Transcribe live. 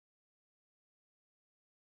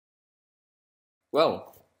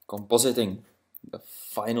Well, compositing, the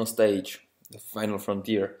final stage, the final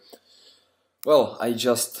frontier. Well, I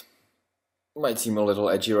just might seem a little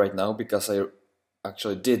edgy right now because I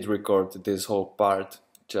actually did record this whole part,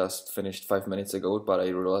 just finished 5 minutes ago, but I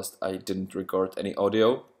realized I didn't record any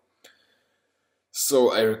audio.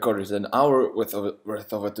 So I recorded an hour worth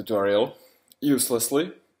of a tutorial,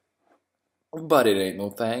 uselessly, but it ain't no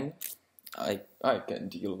thing. I can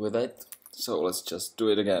deal with it, so let's just do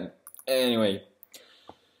it again. Anyway,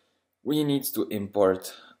 we need to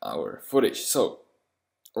import our footage. So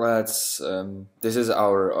let's this is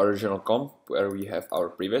our original comp where we have our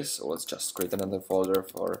previous. So let's just create another folder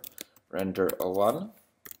for render 01.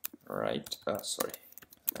 Right, sorry,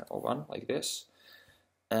 01 like this,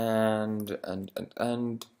 and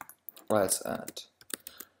let's add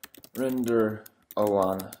render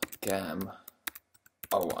 01 cam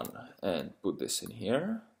 01 and put this in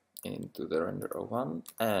here into the render 01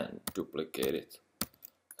 and duplicate it.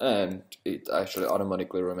 And it actually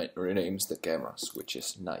automatically renames the cameras, which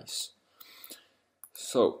is nice.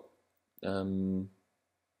 So, you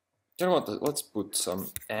know what? Let's put some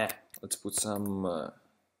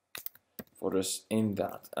folders in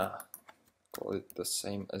that. Call it the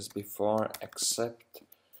same as before, except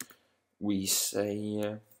we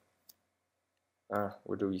say,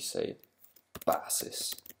 what do we say?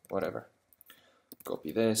 Passes, whatever.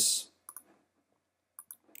 Copy this,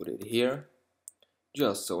 put it here.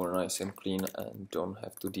 Just so we're nice and clean and don't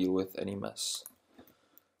have to deal with any mess.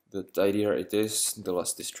 The tidier it is, the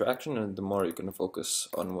less distraction and the more you can focus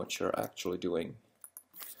on what you're actually doing,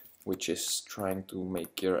 which is trying to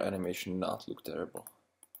make your animation not look terrible.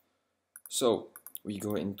 So we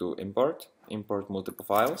go into import multiple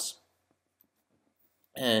files,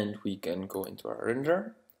 and we can go into our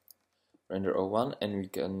render 01, and we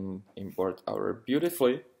can import our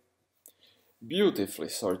beautifully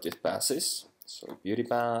sorted passes. So beauty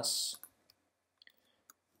pass,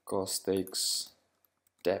 caustics,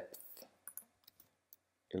 depth,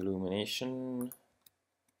 illumination,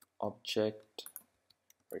 object,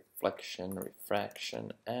 reflection,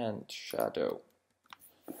 refraction, and shadow.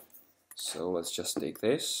 So let's just take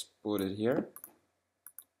this, put it here.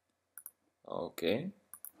 Okay,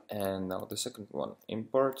 and now the second one,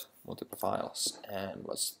 import multiple files, and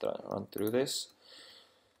let's run through this.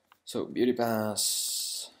 So beauty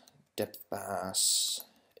pass, depth pass,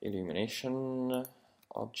 illumination,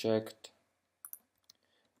 object,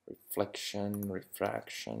 reflection,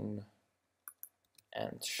 refraction,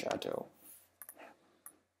 and shadow.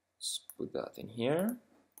 Let's put that in here.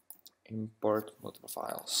 Import multiple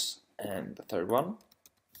files. And the third one.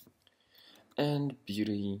 And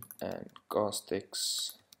beauty and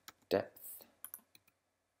caustics, depth.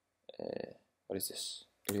 What is this?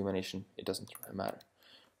 Illumination. It doesn't really matter.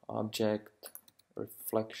 Object,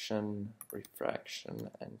 reflection, refraction,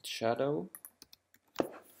 and shadow.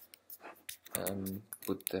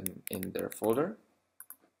 Put them in their folder.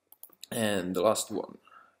 And the last one,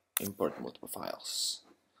 import multiple files.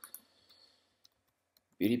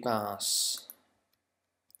 Beauty pass,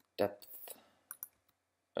 depth,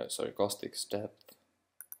 caustics, depth,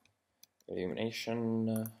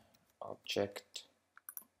 illumination, object,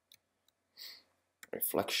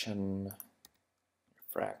 reflection,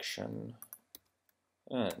 refraction,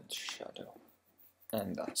 and shadow.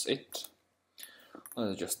 And that's it.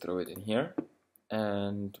 Let's just throw it in here,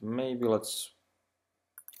 and maybe let's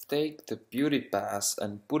take the beauty pass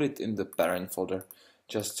and put it in the parent folder,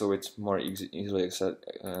 just so it's more easily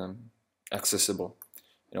accessible.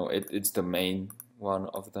 You know, it's the main one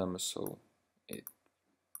of them, so it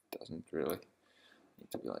doesn't really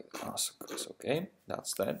need to be like that. That's okay.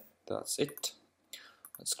 That's that. That's it.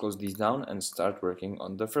 Let's close these down and start working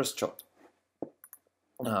on the first shot.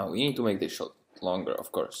 Now we need to make this shot longer,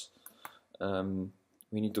 of course.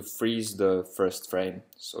 We need to freeze the first frame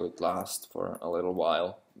so it lasts for a little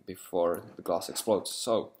while before the glass explodes.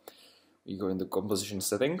 So we go into composition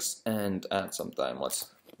settings and add some time.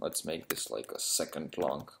 Let's make this like a second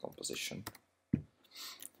long composition.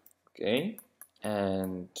 Okay,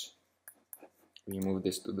 and we move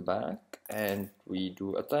this to the back and we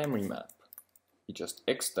do a time remap. We just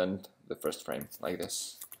extend the first frame like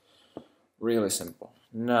this. Really simple.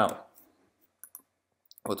 Now,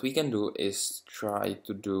 what we can do is try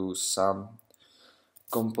to do some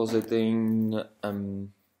compositing,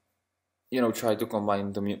 try to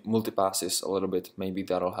combine the multipasses a little bit. Maybe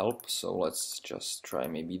that'll help. So let's just try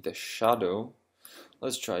maybe the shadow.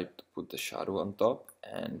 Let's try to put the shadow on top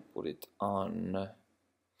and put it on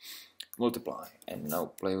multiply. And now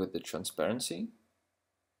play with the transparency.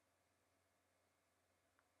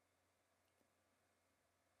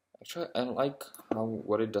 Actually, I like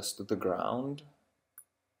what it does to the ground.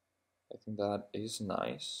 I think that is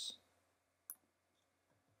nice.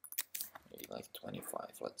 Maybe like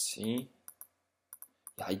 25, let's see.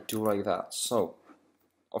 Yeah, I do like that. So,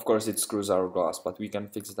 of course it screws our glass, but we can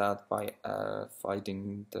fix that by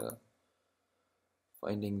finding the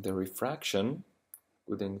refraction,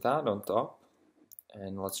 putting that on top,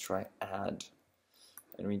 and let's try add.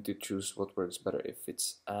 And we need to choose what works better, if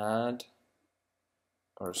it's add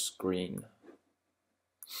or screen.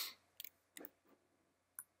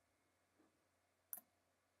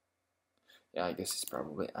 Yeah, I guess it's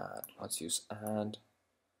probably add. Let's use add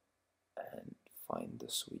and find the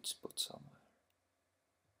sweet spot somewhere.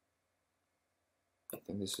 I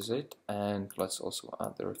think this is it. And let's also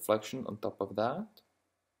add the reflection on top of that.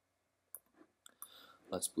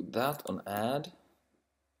 Let's put that on add.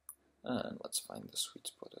 And let's find the sweet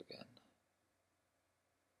spot again.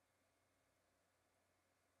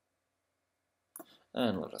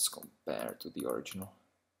 And let us compare to the original.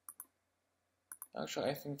 Actually,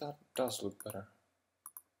 I think that does look better.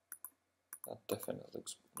 That definitely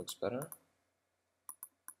looks better.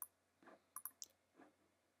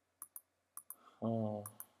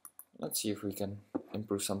 Let's see if we can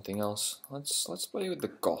improve something else. Let's play with the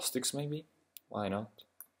caustics maybe. Why not?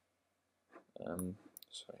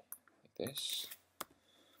 Sorry, like this.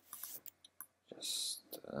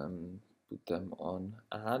 Just put them on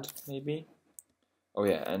add maybe. Oh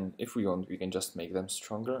yeah, and if we want, we can just make them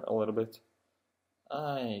stronger a little bit.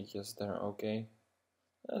 I guess they're okay.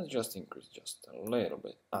 Let's just increase just a little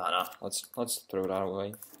bit. No, let's throw that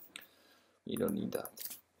away. We don't need that.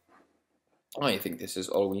 I think this is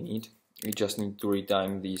all we need. We just need to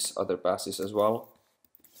retime these other passes as well.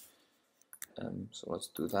 So let's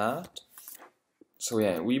do that. So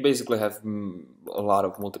yeah, we basically have a lot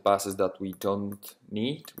of multipasses that we don't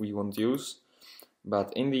need, we won't use.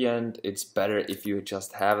 But in the end, it's better if you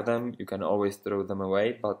just have them. You can always throw them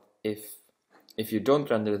away. But if you don't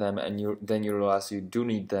render them and then you realize you do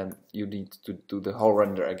need them, you need to do the whole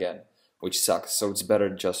render again, which sucks. So it's better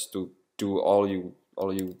just to do all you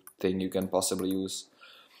think you can possibly use.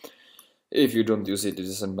 If you don't use it, it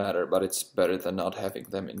doesn't matter, but it's better than not having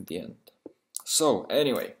them in the end. So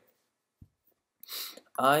anyway,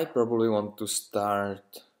 I probably want to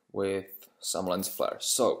start with some lens flares.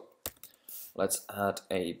 So let's add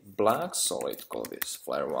a black solid, call this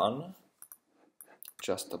flare 1,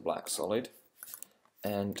 just a black solid,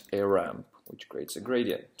 and a ramp, which creates a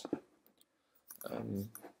gradient.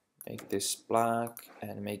 Make this black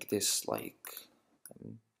and make this like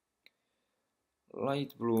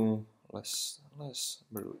light blue, less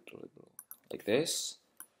brutally blue, like this,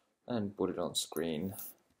 and put it on screen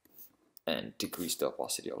and decrease the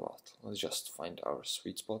opacity a lot. Let's just find our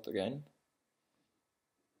sweet spot again.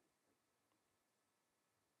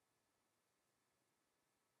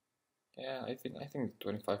 Yeah, I think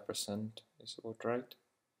 25% is about right.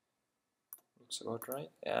 Looks about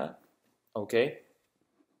right. Yeah. Okay.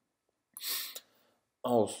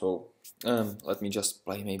 Also, let me just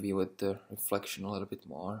play maybe with the reflection a little bit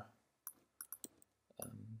more.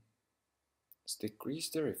 Let's decrease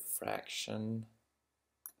the refraction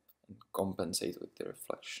and compensate with the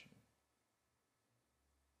reflection.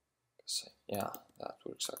 Yeah, that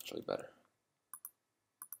works actually better.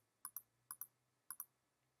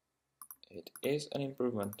 It is an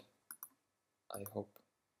improvement, I hope.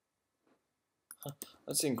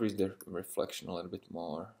 Let's increase the reflection a little bit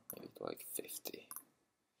more, maybe to like 50.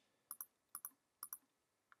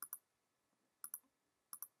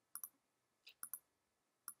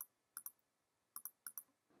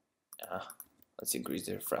 Let's increase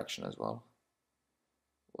the refraction as well.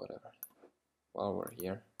 Whatever. While we're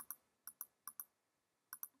here.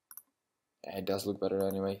 Yeah, it does look better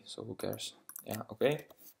anyway, so who cares? Yeah, okay.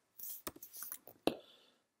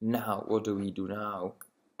 Now, what do we do now?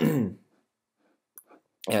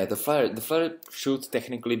 Yeah, the flare should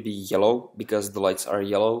technically be yellow because the lights are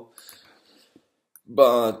yellow.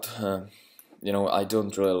 But you know, I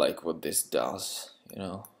don't really like what this does. You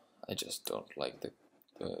know, I just don't like the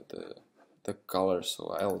color.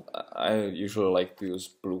 So I usually like to use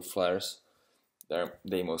blue flares.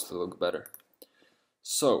 They mostly look better.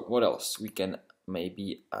 So what else? We can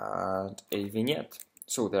maybe add a vignette.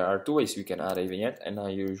 So there are two ways we can add a vignette, and I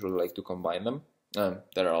usually like to combine them.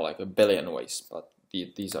 There are like a billion ways, but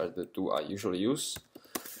these are the two I usually use.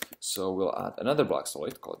 So we'll add another black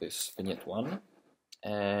solid, call this vignette 1,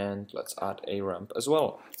 and let's add a ramp as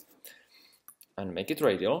well. And make it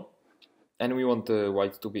radial. And we want the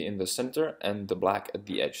white to be in the center and the black at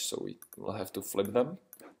the edge, so we will have to flip them.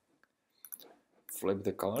 Flip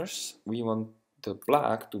the colors. We want the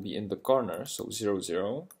black to be in the corner, so 0,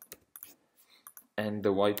 0. and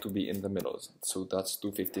the white to be in the middle. So that's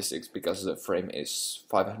 256 because the frame is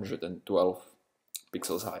 512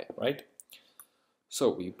 pixels high, right? So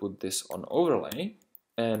we put this on overlay,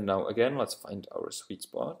 and now again let's find our sweet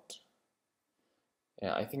spot.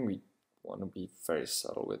 Yeah, I think we want to be very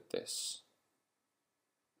subtle with this.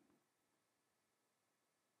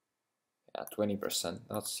 Yeah, 20%,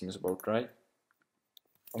 that seems about right.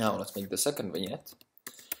 Now let's make the second vignette.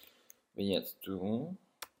 Vignette 2,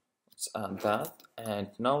 let's add that, and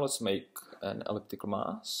now let's make an elliptical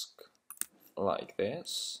mask like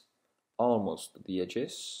this, almost to the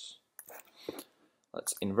edges.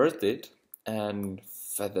 Let's invert it and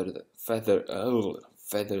feather the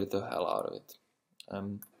hell out of it,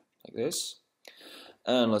 like this.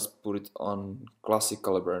 And let's put it on classic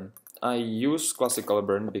color burn. I use classic color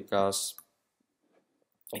burn because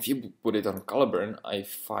if you put it on color burn, I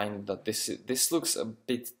find that this looks a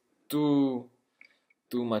bit too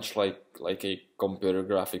much like a computer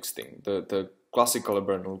graphics thing. The classic color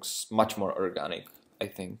burn looks much more organic, I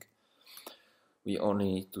think. We only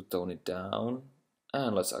need to tone it down,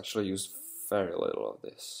 and let's actually use very little of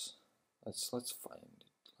this. Let's find it.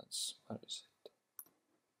 Where is it?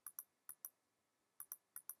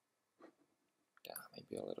 Yeah,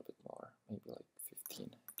 maybe a little bit more, maybe like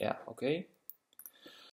 15. Yeah, okay.